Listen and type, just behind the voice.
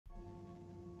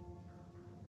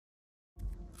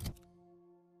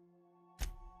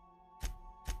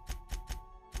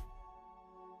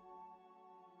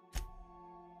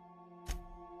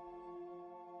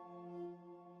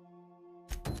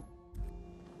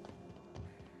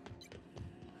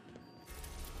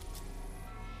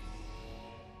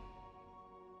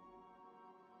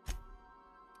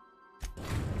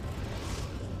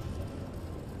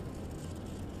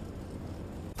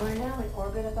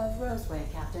bit above Roseway,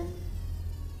 Captain.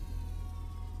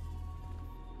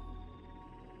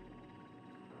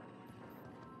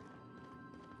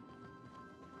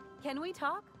 Can we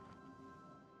talk?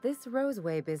 This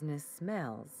Roseway business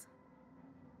smells.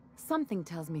 Something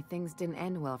tells me things didn't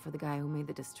end well for the guy who made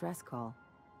the distress call.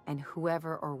 And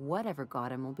whoever or whatever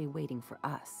got him will be waiting for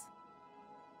us.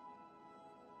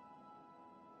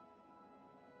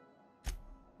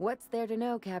 What's there to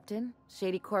know, Captain?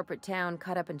 Shady corporate town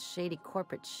cut up in shady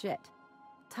corporate shit.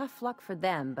 Tough luck for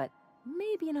them, but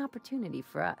maybe an opportunity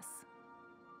for us.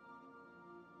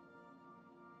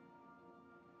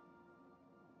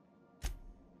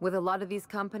 With a lot of these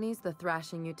companies, the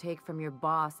thrashing you take from your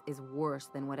boss is worse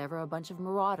than whatever a bunch of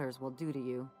marauders will do to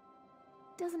you.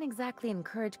 Doesn't exactly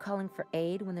encourage calling for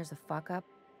aid when there's a fuck-up.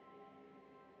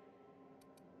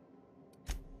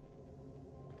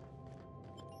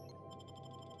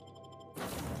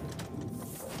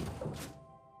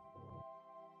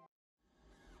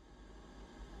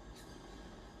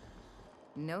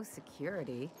 No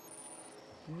security.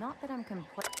 Not that I'm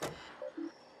complaining.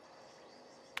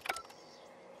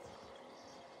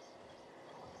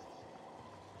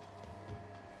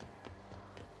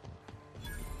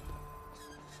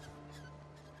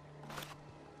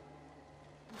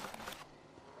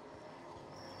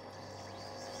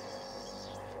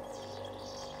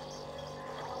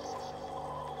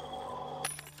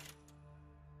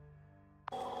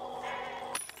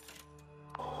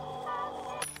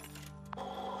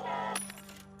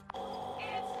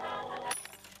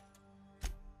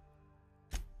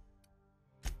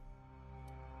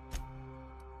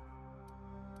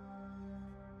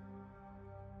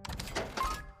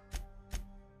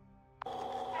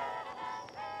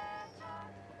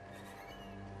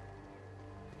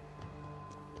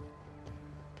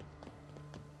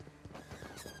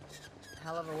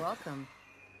 Hell of a welcome.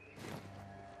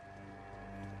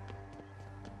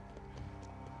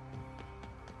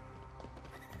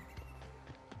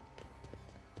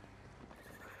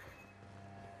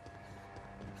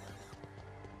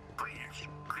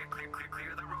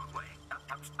 Clear the roadway.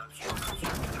 Obstruction of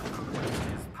roadway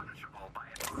is punishable by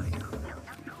a fine of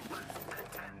no less than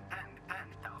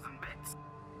 10,000 bits.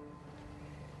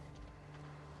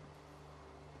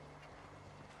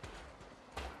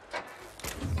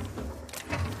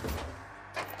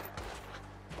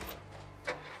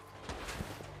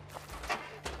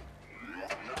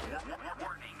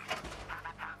 Warning.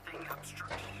 Having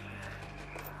obstruction.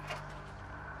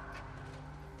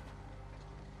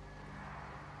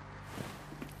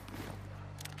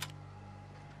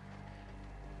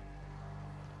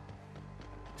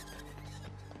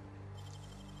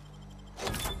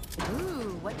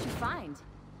 Ooh, what'd you find?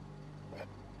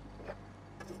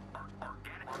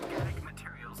 Organic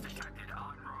materials detected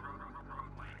on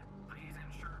roadway. Please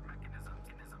ensure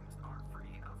mechanisms are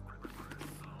free of critical.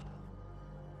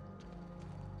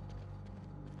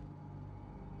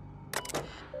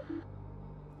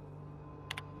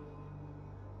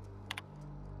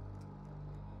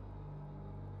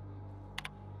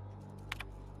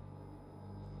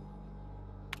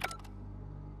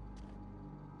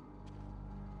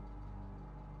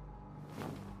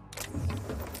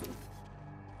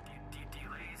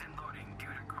 Delays in loading due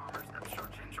to commerce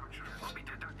obstruction will be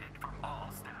deducted from all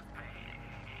staff pay.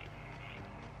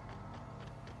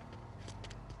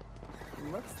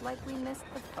 Looks like we missed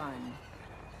the fun.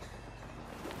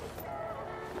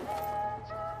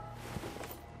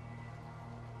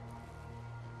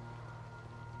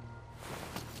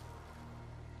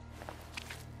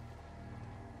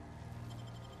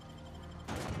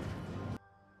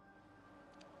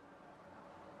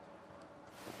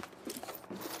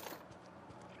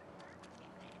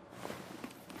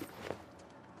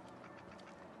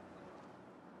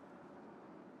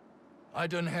 I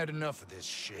done had enough of this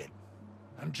shit.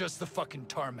 I'm just the fucking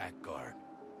tarmac guard.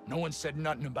 No one said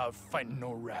nothing about fighting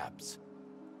no raps.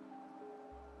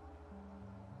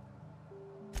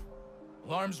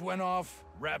 Alarms went off,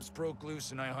 raps broke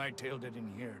loose, and I hightailed it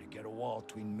in here to get a wall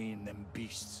between me and them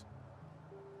beasts.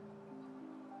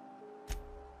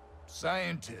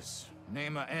 Scientist,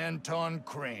 name of Anton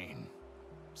Crane.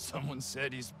 Someone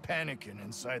said he's panicking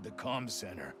inside the comm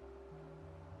center.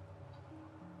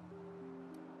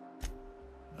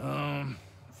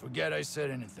 Forget I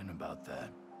said anything about that.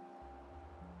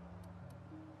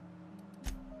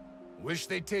 Wish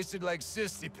they tasted like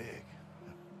Sissy Pig.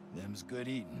 Them's good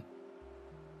eating.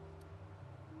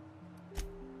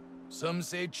 Some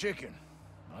say chicken.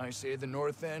 I say the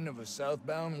north end of a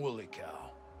southbound woolly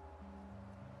cow.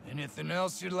 Anything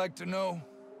else you'd like to know?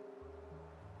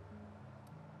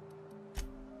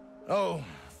 Oh,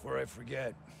 before I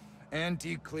forget,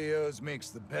 Auntie Cleo's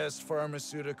makes the best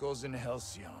pharmaceuticals in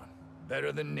Halcyon.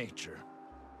 Better than nature.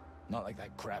 Not like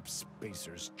that crap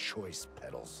Spacer's Choice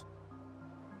pedals.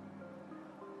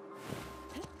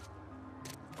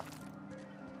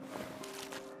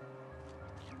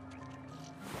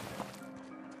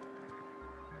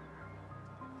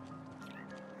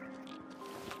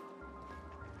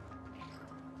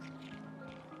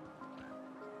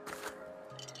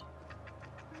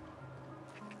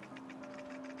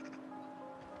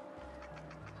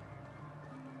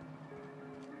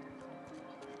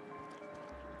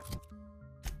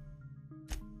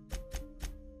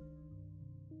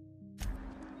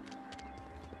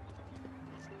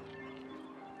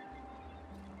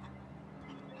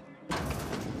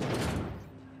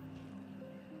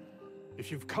 If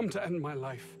you've come to end my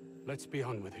life, let's be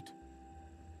on with it.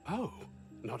 Oh,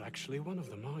 not actually one of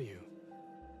them, are you?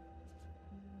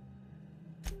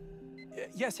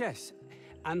 Yes.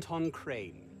 Anton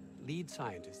Crane, lead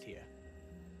scientist here.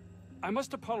 I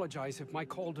must apologize if my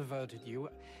call diverted you.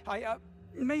 I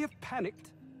may have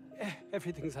panicked.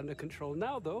 Everything's under control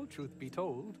now, though, truth be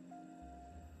told.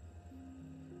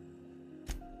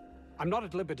 I'm not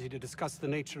at liberty to discuss the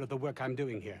nature of the work I'm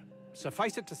doing here.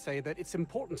 Suffice it to say that its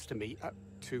importance to me,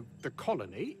 to the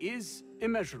colony, is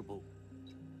immeasurable.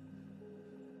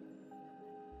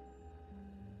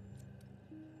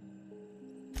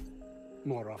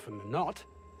 More often than not,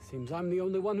 seems I'm the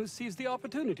only one who sees the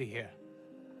opportunity here.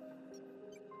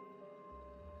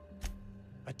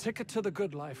 A ticket to the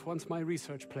good life once my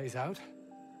research plays out.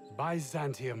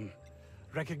 Byzantium.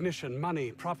 Recognition,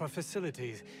 money, proper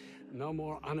facilities. No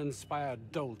more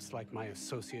uninspired dolts like my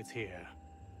associates here.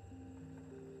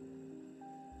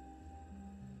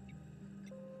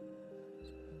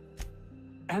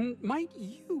 And might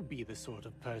you be the sort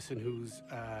of person who's,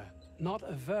 not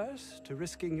averse to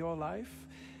risking your life,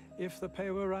 if the pay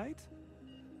were right?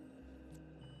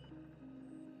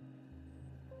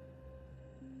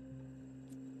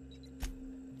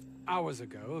 Hours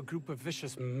ago, a group of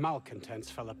vicious malcontents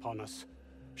fell upon us,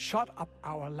 shot up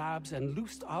our labs and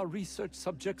loosed our research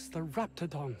subjects, the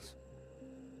Raptidons.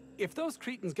 If those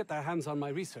cretins get their hands on my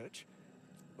research,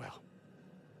 well,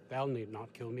 they'll need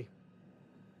not kill me.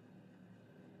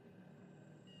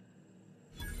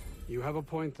 You have a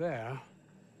point there.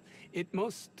 It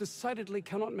most decidedly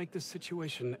cannot make this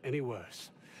situation any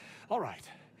worse. All right.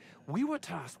 We were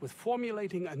tasked with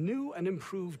formulating a new and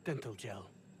improved dental gel.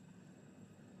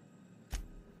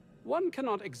 One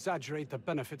cannot exaggerate the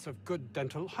benefits of good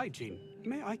dental hygiene.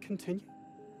 May I continue?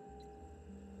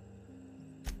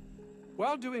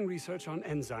 While doing research on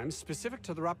enzymes specific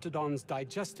to the Raptidon's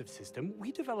digestive system,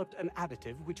 we developed an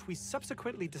additive which we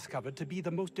subsequently discovered to be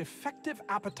the most effective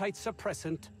appetite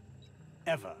suppressant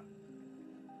ever.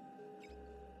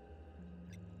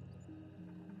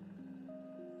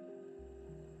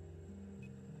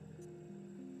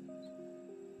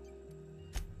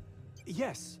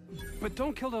 Yes, but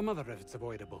don't kill their mother if it's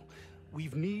avoidable.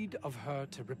 We've need of her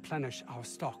to replenish our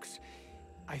stocks.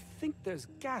 I think there's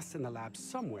gas in the lab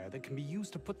somewhere that can be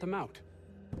used to put them out.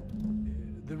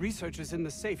 The research is in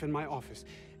the safe in my office.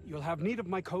 You'll have need of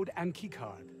my code and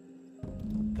keycard.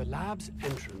 The lab's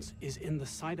entrance is in the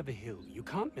side of a hill. You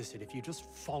can't miss it if you just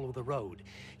follow the road.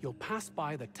 You'll pass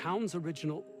by the town's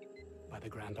original... by the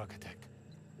Grand Architect.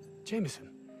 Jameson.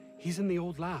 He's in the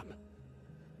old lab.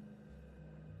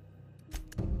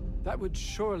 That would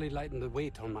surely lighten the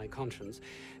weight on my conscience,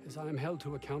 as I am held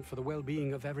to account for the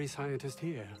well-being of every scientist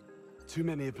here. Too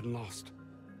many have been lost.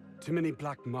 Too many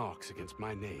black marks against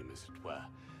my name, as it were.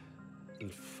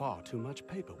 And far too much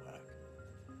paperwork.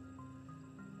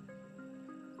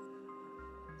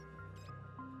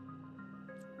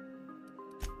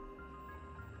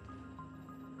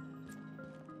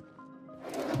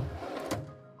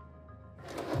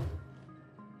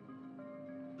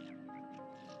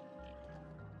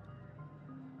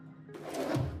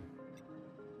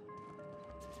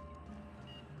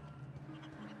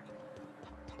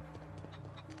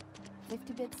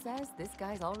 Bit says this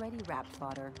guy's already wrapped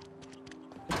fodder.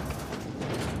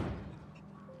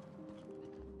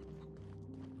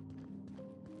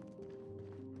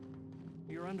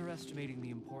 You're underestimating the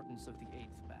importance of the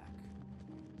 8th back.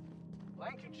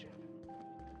 Lancashire.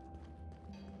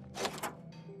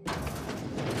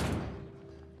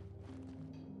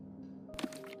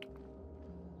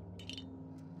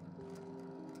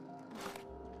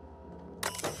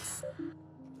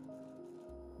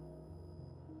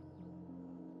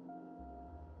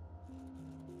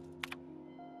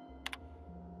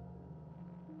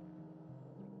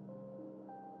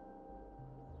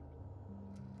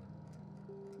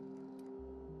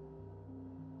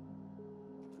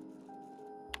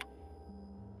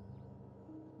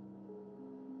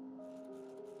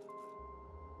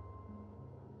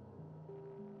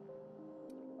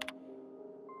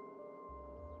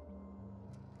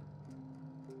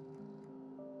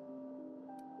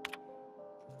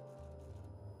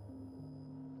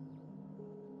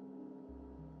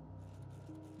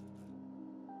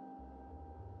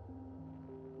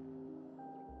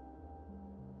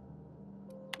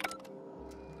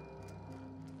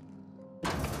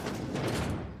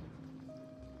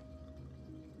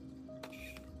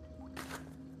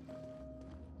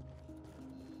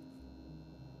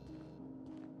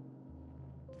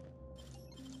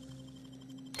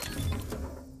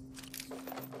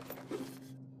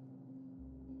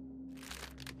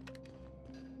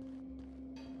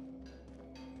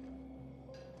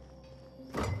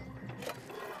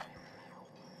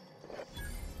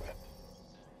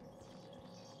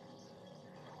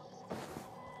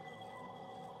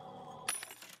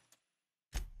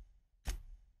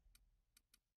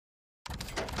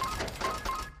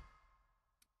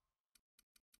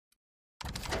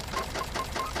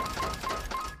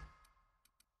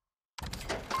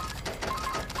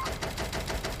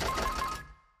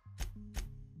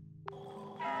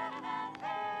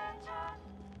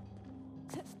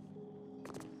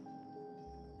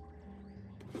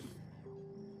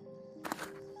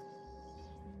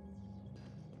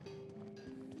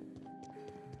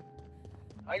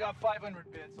 I got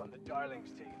 500 bits on the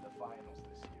Darlings taking the finals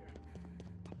this year.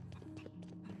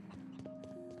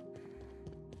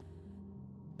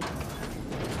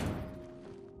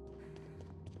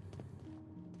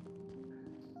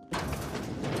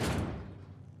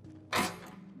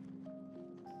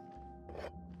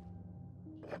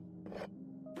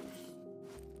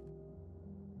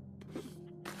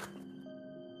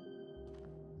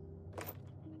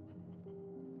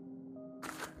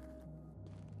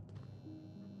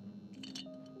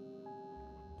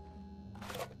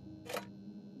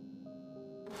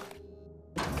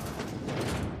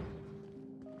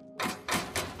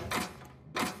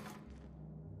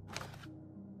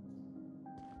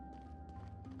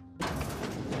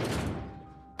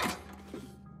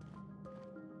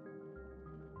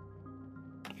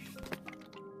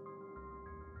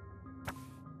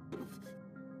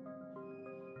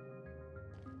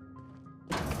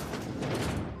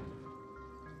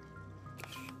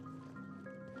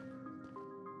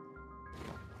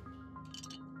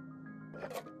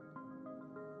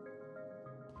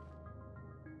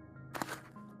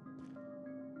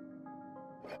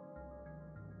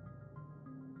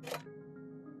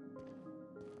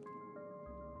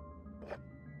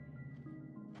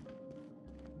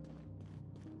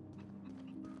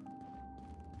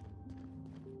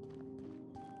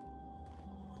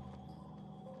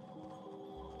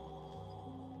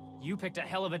 You picked a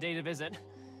hell of a day to visit.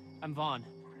 I'm Vaughn.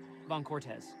 Vaughn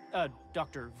Cortez.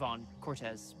 Dr. Vaughn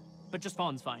Cortez. But just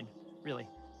Vaughn's fine, really.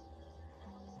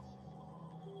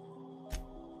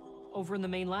 Over in the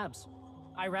main labs.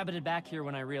 I rabbited back here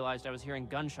when I realized I was hearing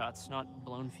gunshots, not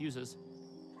blown fuses.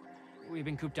 We've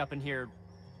been cooped up in here,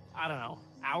 I don't know,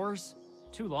 hours?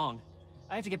 Too long.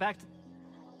 I have to get back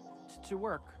to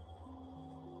work.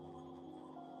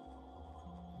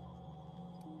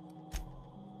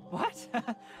 What?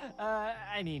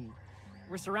 I mean,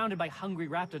 we're surrounded by hungry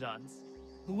raptidons.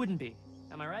 Who wouldn't be?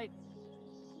 Am I right?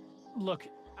 Look,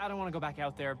 I don't want to go back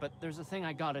out there, but there's a thing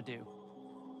I gotta do.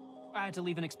 I had to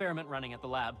leave an experiment running at the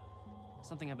lab.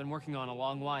 Something I've been working on a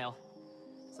long while.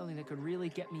 Something that could really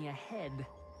get me ahead.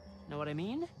 Know what I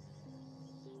mean?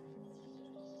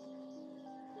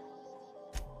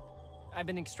 I've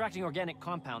been extracting organic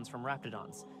compounds from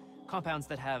raptidons. Compounds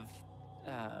that have,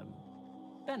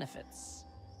 benefits.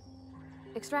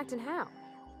 Extracting how?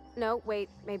 No, wait,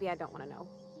 maybe I don't want to know.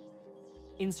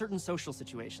 In certain social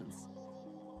situations.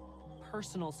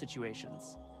 Personal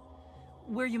situations.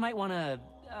 Where you might want to,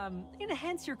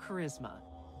 enhance your charisma.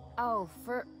 Oh,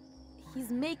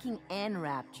 he's making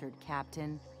enraptured,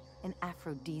 Captain. An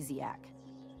aphrodisiac.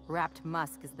 Wrapped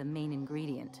musk is the main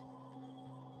ingredient.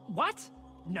 What?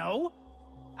 No?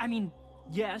 I mean,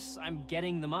 yes, I'm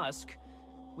getting the musk.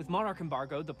 With Monarch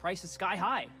embargo, the price is sky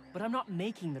high, but I'm not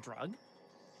making the drug.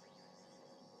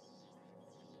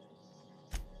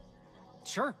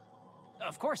 Sure.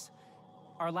 Of course.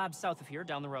 Our lab's south of here,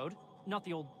 down the road. Not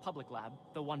the old public lab,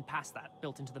 the one past that,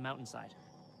 built into the mountainside.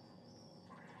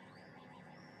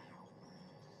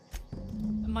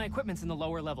 My equipment's in the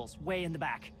lower levels, way in the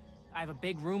back. I have a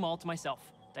big room all to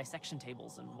myself, dissection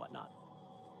tables and whatnot.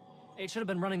 It should have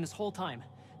been running this whole time.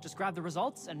 Just grab the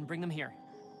results and bring them here.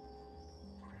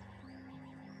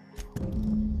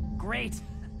 Great!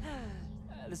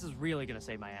 This is really gonna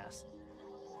save my ass.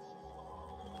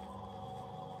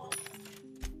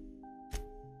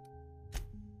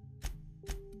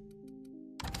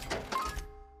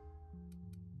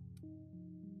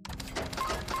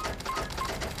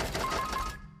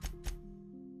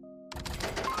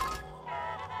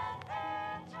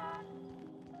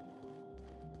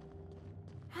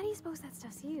 How do you suppose that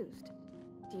stuff's used?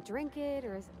 Do you drink it,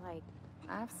 or is it like...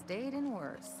 I've stayed in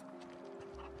worse.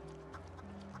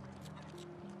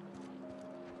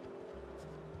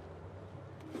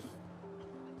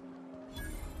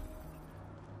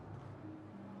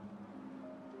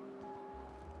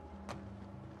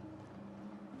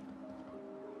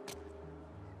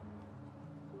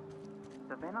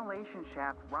 The ventilation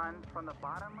shaft runs from the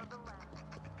bottom of the lab.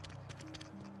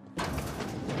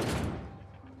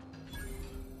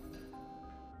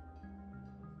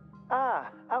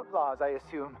 Ah, outlaws, I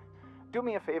assume. Do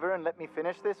me a favor and let me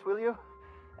finish this, will you?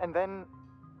 And then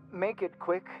make it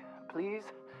quick, please.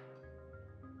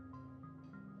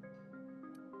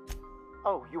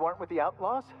 Oh, you aren't with the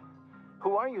outlaws?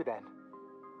 Who are you then?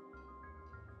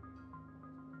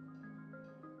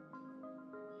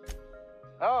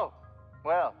 Oh,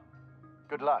 well,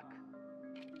 good luck.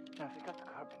 Now, if you got the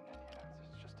carbon in here,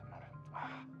 it's just a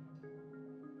matter.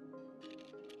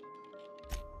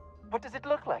 What does it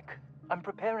look like? I'm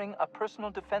preparing a personal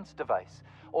defense device.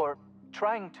 Or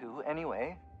trying to,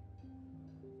 anyway.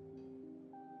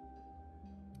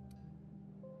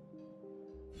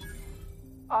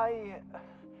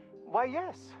 Why,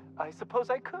 yes. I suppose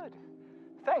I could.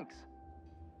 Thanks.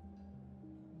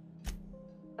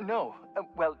 No.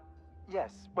 Well,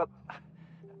 yes. Well,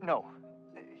 no.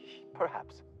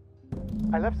 Perhaps.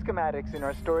 I left schematics in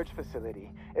our storage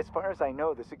facility. As far as I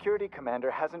know, the security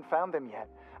commander hasn't found them yet.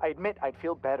 I admit I'd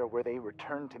feel better were they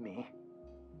returned to me.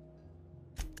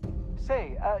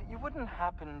 Say, you wouldn't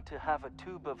happen to have a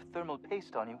tube of thermal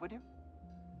paste on you, would you?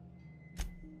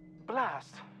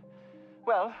 Blast.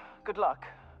 Well, good luck.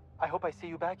 I hope I see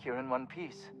you back here in one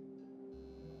piece.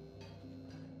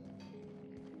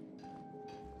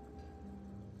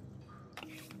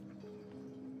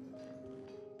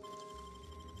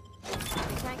 You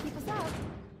can't keep us out.